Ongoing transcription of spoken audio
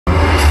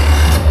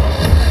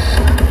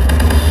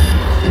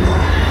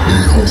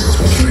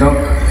TikTok.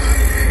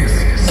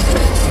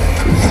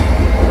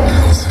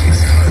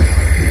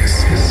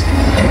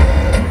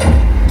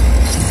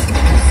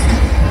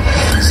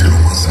 Desde lo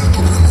más alto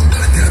de la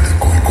montaña de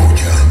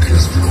Coicoyán de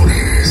las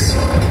Flores,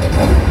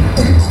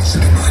 un 11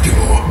 de mayo,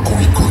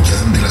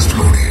 Coicoyán de las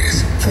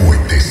Flores fue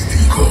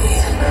testigo.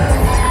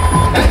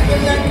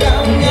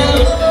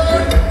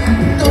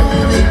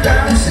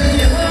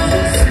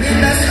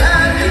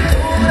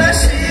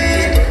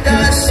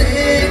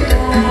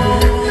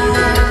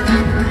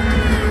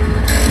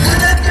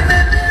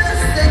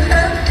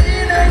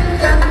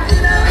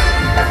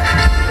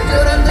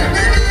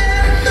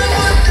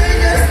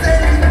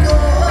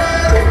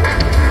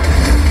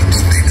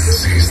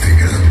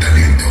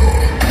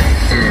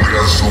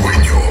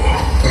 Sueño,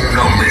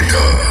 una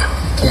meta,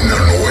 una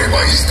nueva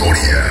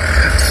historia.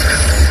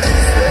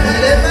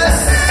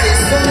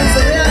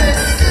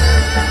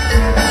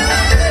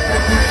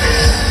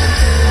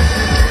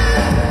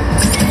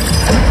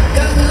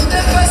 Camión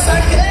de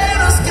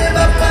pasajeros que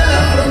va para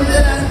la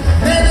frontera,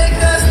 me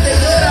dejaste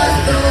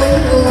llorando.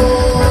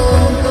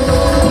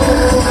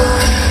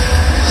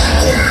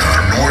 Una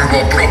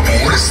nueva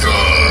propuesta,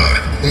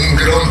 un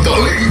gran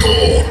talento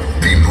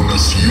que no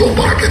nació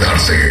para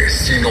quedarse,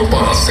 sino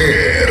para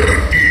hacer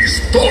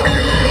historia.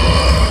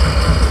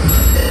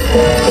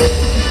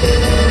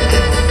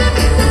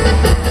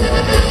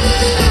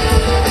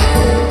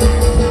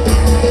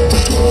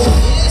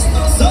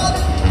 Estos son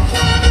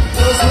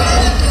los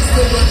reales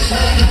de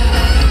Oaxaca.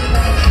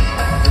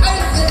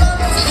 Ahí te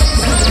vamos.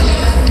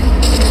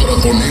 Para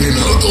poner en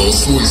alto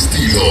su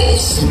estilo,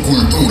 su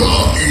cultura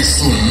y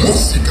su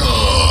música.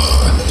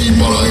 Y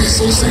para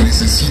eso se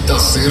necesita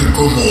ser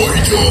como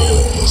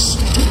ellos.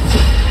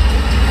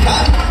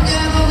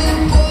 Ya no me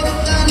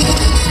importan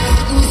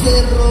tus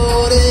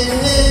errores.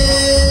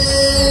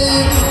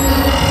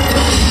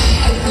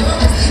 Ahí te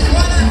vamos,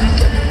 Tijuana.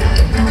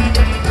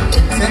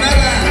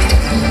 Sonara.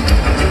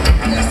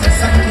 Ya estás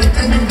aquí.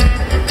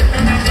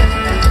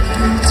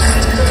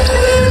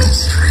 Los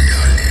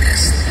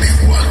reales de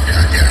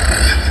Oaxaca.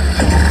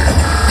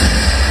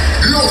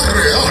 Los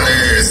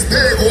reales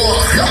de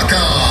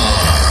Oaxaca.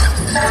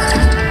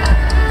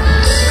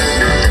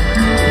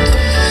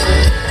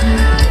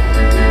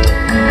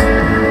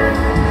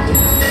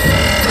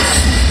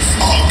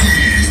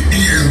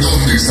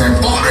 Se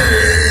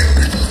paren.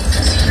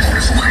 Siempre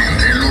su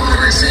gente los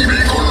recibe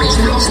con los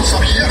brazos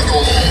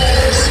abiertos.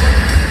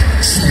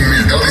 Su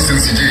humildad y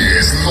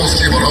sencillez nos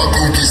llevará a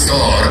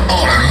conquistar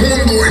al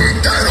mundo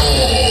entero.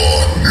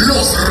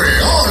 Los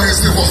reales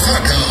de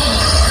Oaxaca.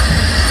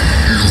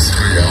 Los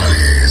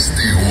reales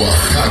de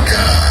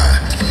Oaxaca.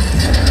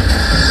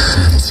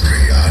 Los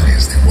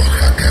reales de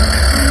Oaxaca.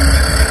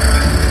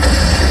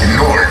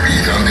 No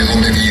olvidan de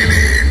dónde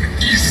vienen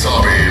y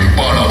saben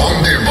para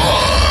dónde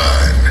van.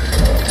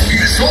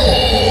 Son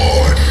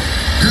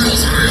los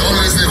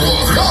reales de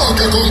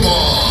Oaxaca, compa.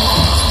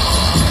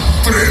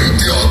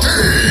 Frente a ti,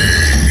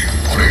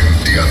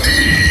 frente a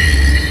ti.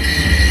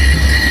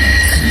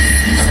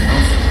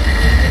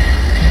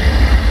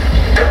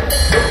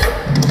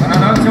 Buenas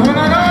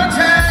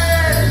noches,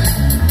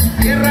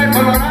 tierra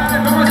colorada,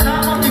 ¿cómo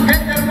estamos, mi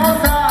gente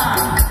hermosa?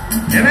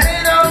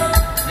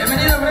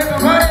 Bienvenidos, güey,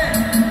 compadre.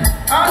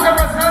 Vamos a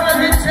pasarla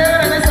bien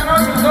chévere en esta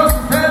noche con todos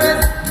ustedes,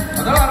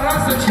 con toda la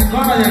raza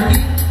chingona de aquí,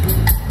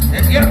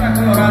 de tierra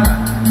colorada.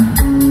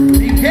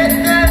 Mi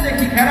gente de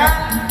Jicaral,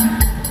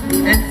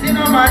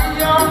 Encino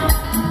Amarillo,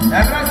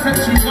 la raza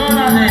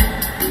chingona de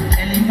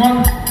El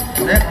Limón,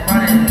 de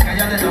compadre,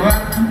 allá de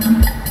Tobar,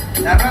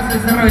 la raza de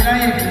Cerro del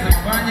Aire que nos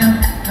acompaña.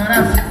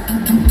 Gracias.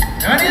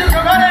 Bienvenidos,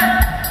 compadre.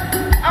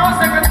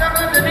 Vamos a cantar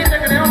un temita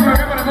que tenemos por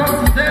acá para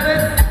todos ustedes.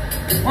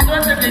 Un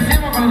duende que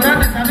hicimos con los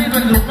grandes amigos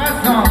del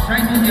grupazo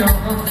Shine Studio,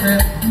 entonces,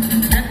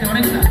 gente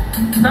bonita.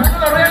 Saludos a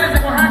los reales de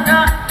Oaxaca.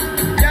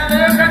 Ya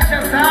veo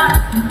Cachazá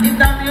y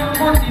también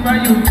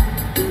Montibayu.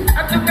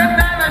 A tu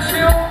catana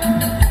show,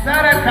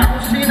 Sara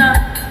Camushina.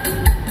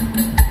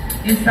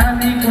 Y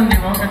Sandy con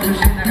Divo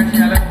Cachushina,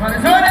 Cachina, los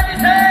padres. ¡Ahora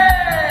dice!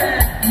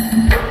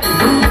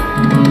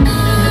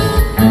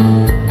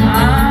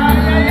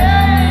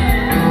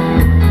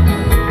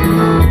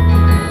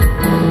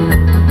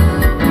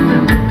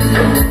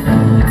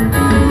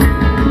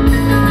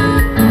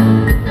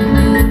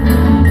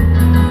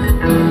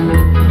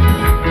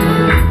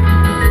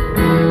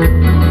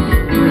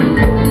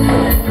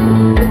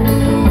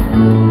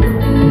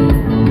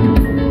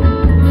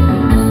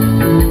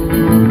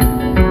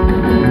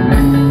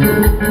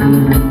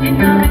 Y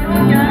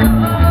camino ya